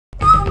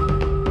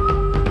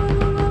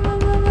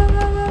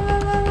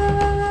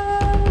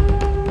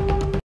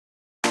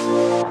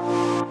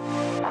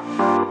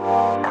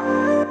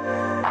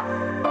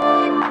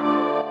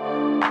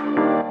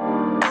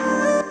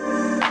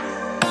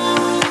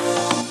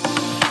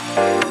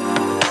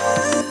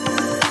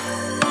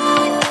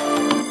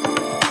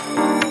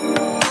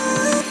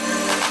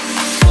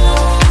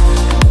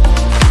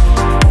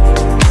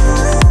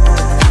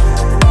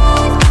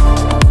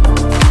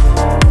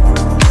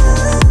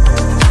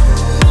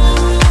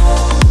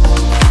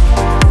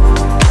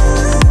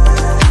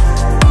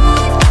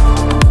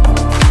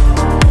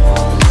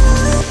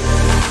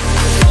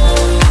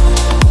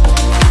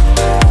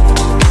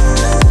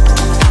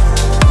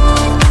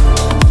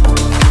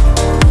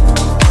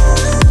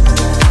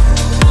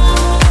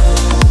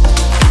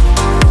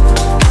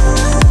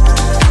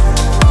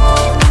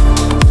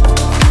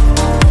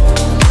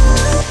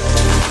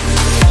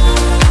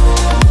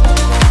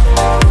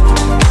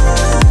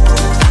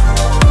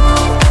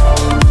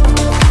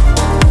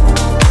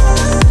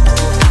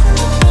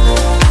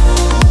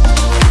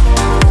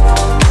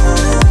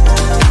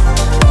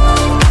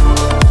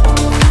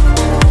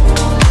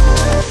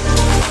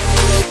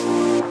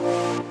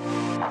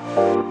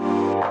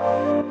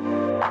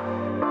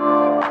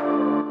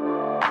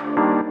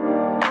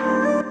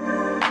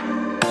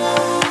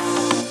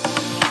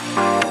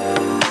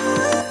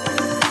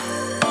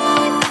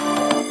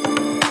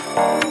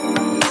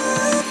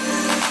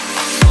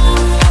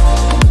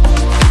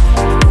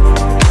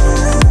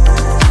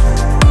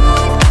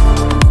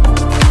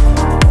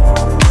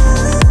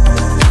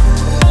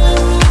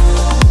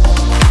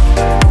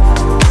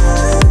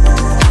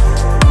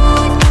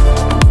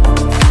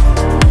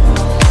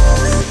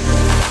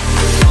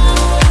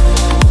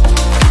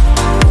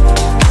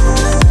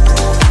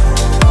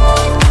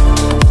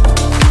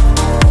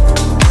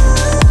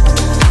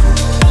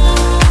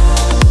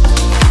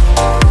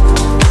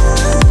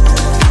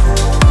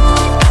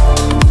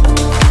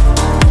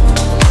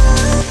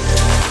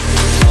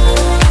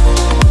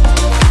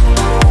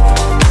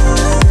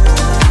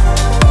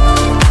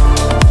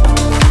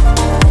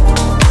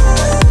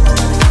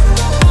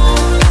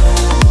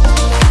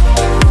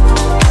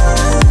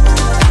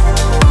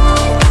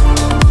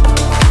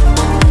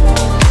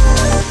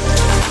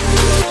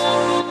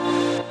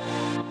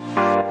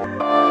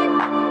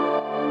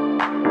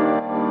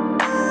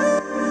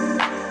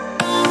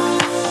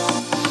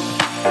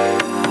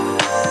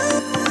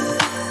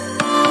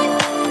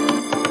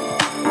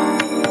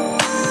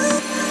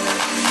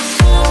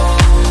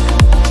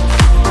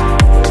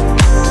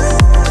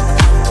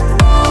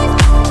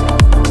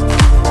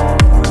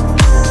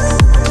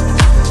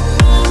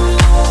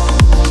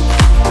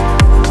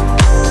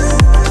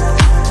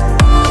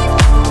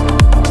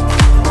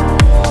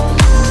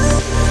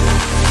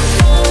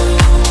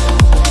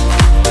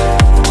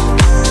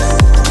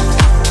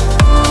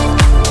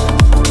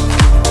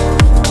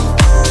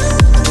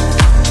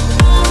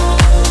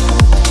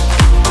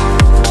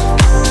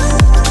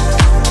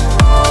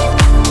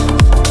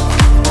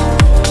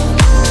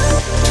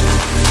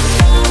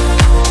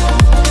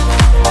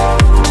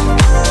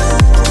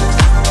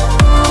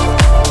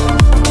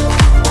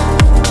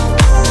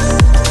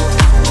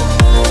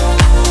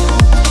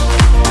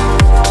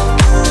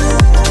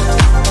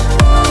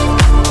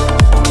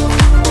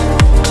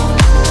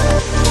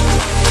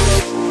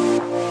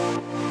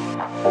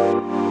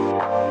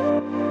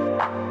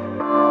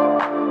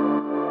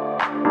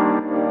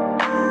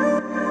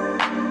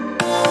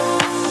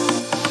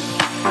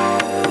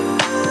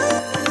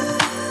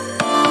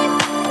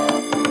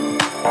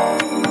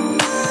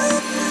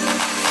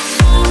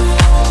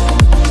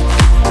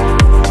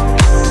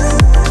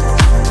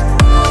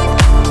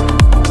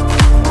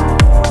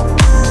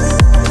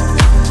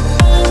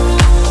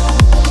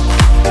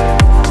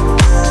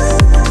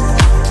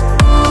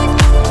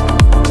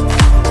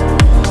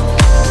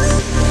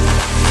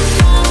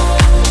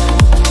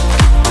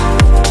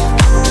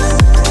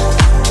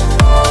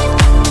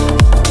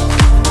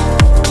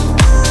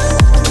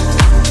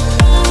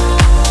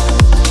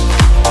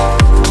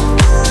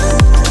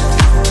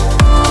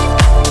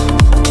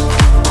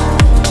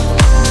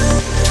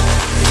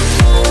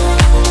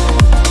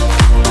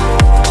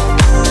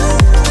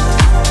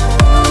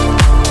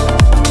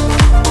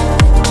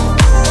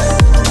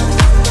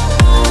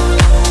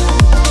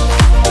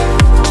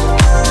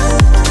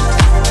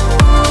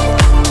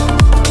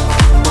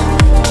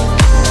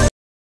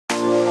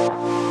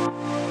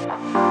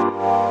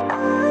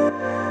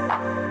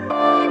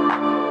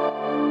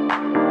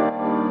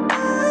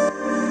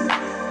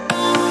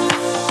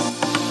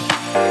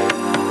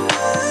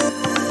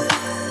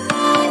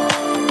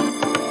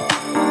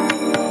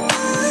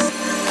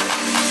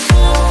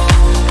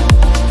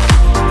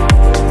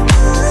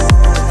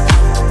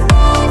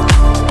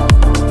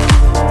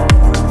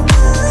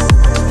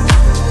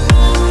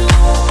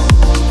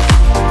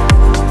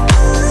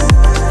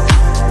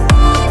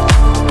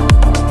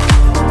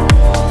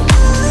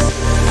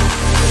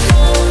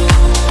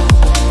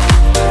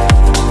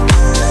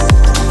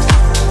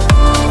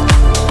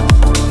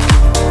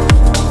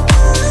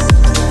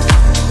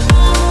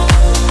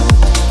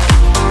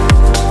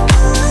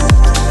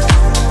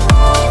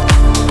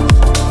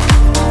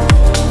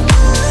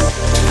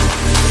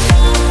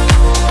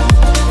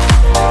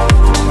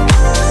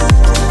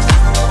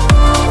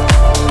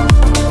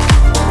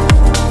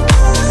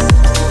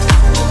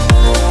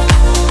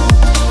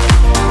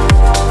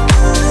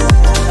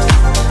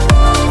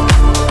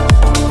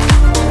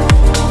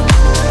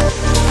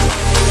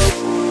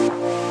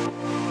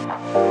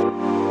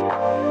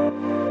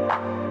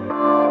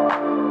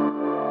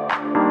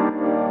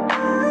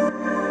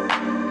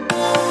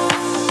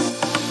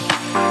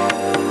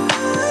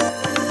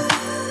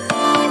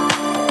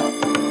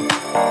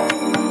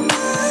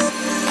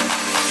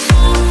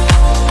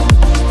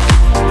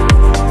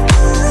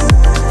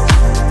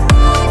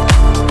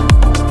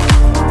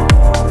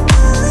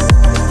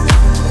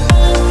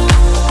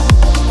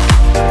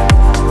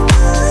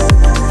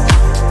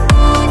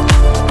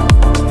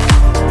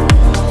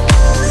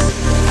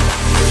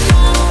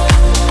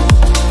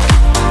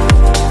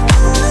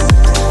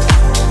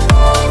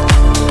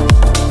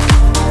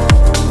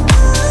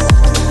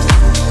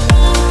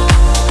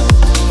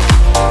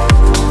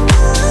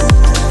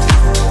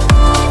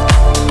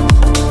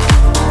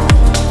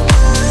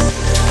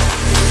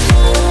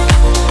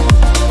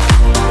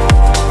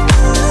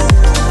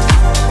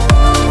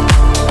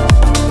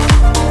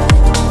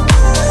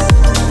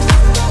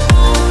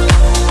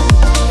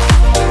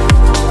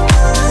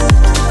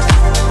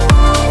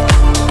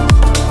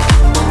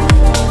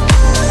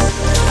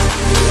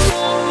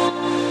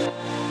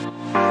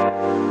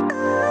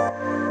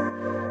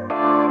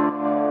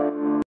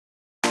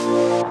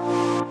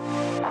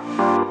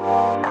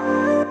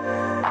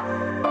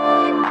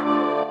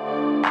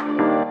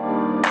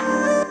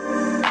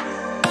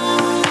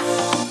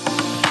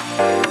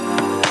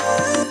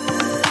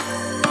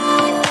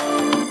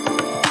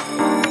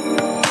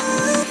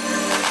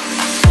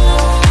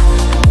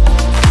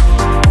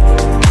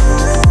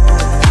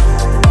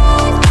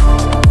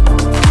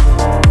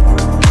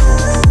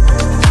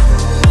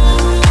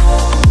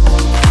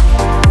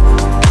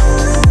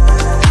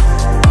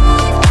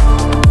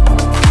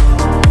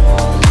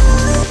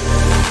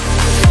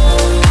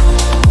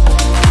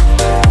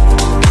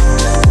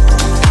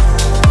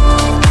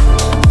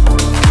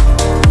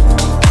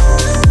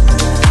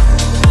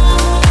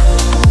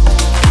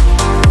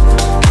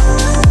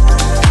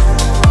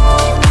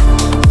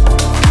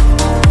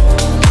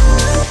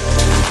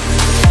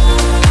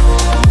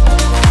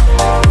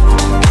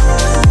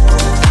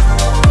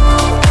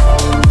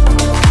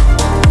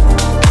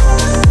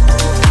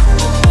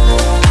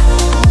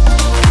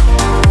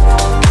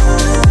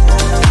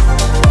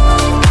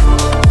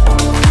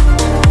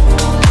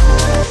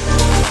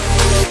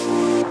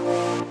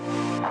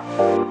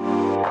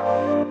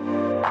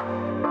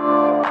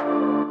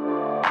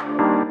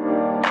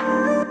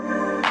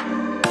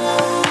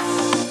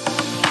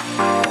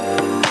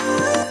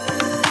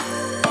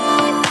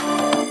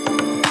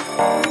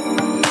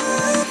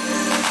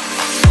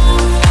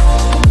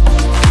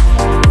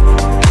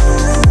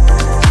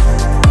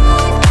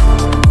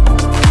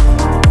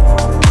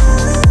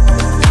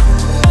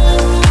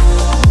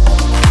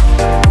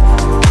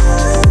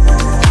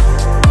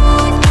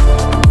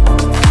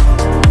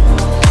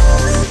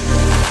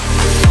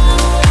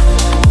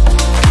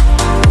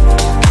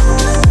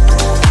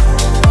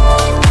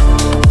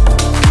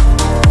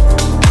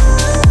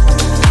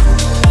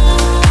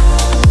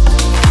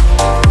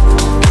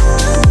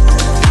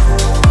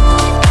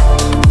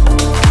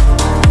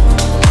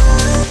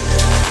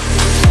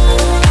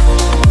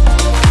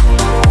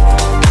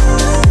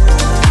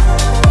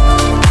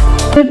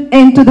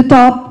Into the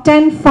top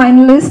 10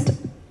 finalist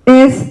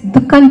is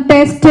the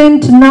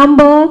contestant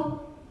number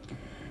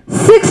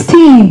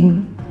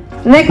 16.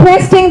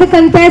 Requesting the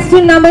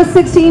contestant number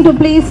 16 to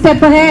please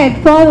step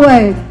ahead,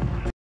 forward.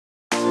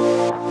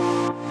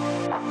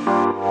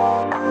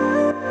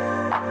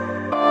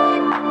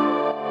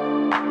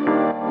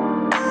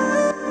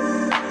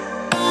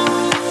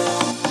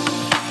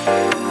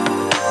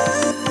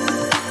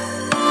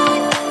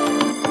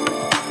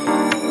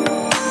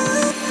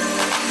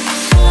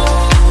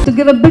 To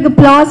give a big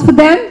applause for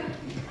them.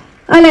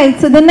 Alright,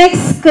 so the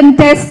next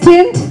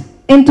contestant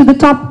into the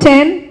top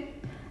 10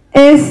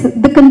 is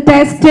the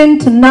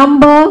contestant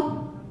number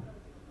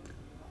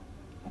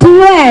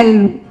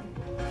 12.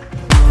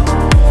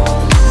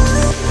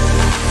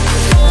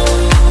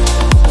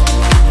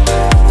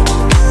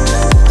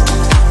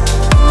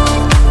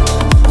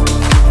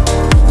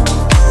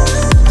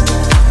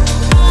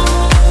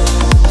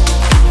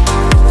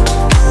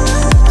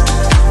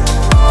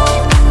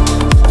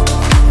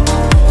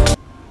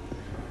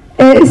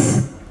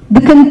 Is the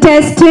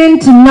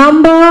contestant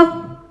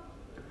number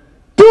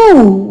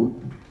 2.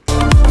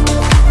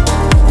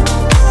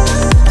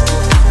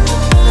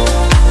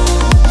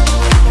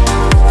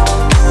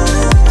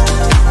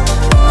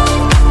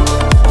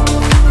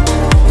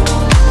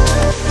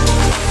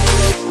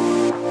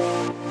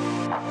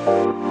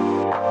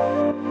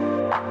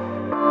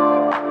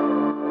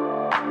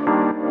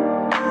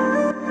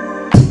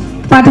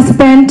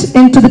 Participant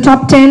into the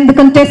top 10, the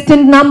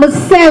contestant number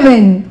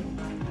 7.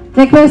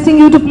 Requesting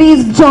you to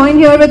please join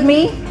here with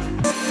me.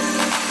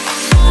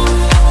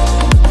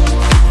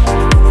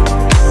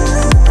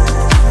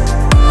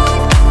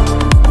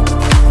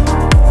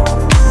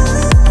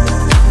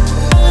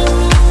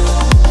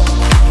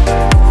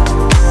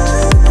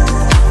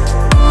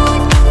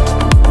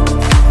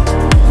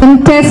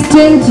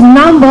 Contestant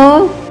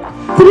number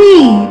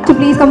 3 to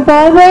please come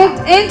forward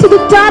into the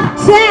top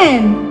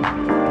 10.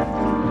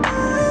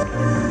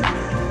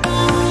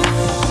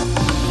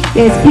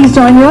 Yes, please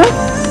join here.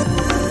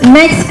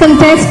 Next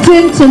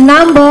contestant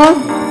number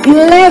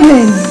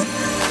 11.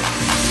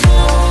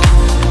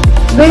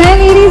 Good night,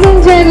 ladies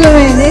and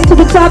gentlemen, into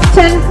the top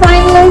 10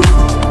 finalists.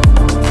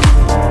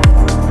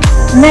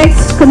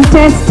 Next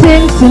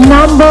contestant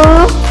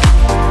number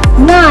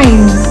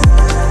 9.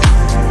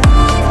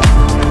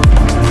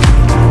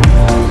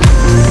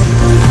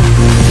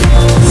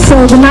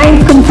 So the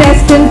 9th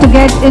contestant to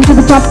get into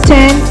the top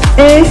 10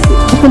 is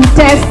the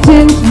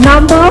contestant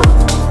number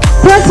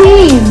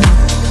 13.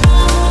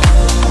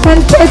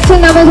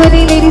 Contestant number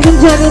 13, ladies and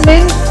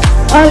gentlemen.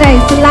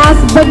 Alright, so last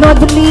but not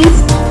the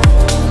least,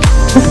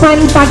 the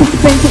final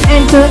participant to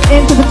enter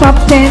into the top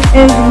 10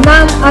 is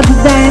none other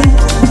than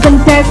the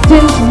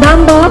contestant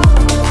number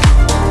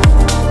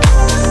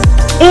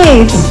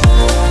 8.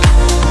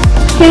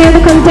 Can you have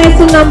the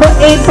contestant number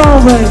 8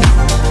 forward?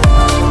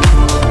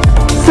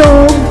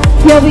 So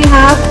here we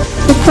have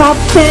the top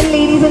 10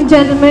 ladies and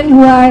gentlemen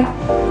who are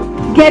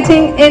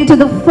getting into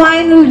the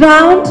final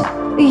round.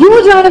 A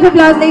huge round of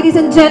applause, ladies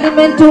and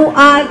gentlemen, to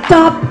our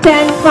top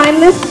 10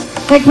 finalists.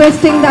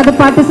 Requesting the other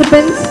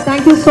participants.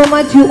 Thank you so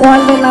much. You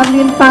all were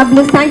lovely and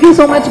fabulous. Thank you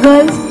so much,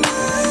 girls.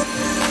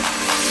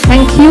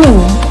 Thank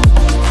you.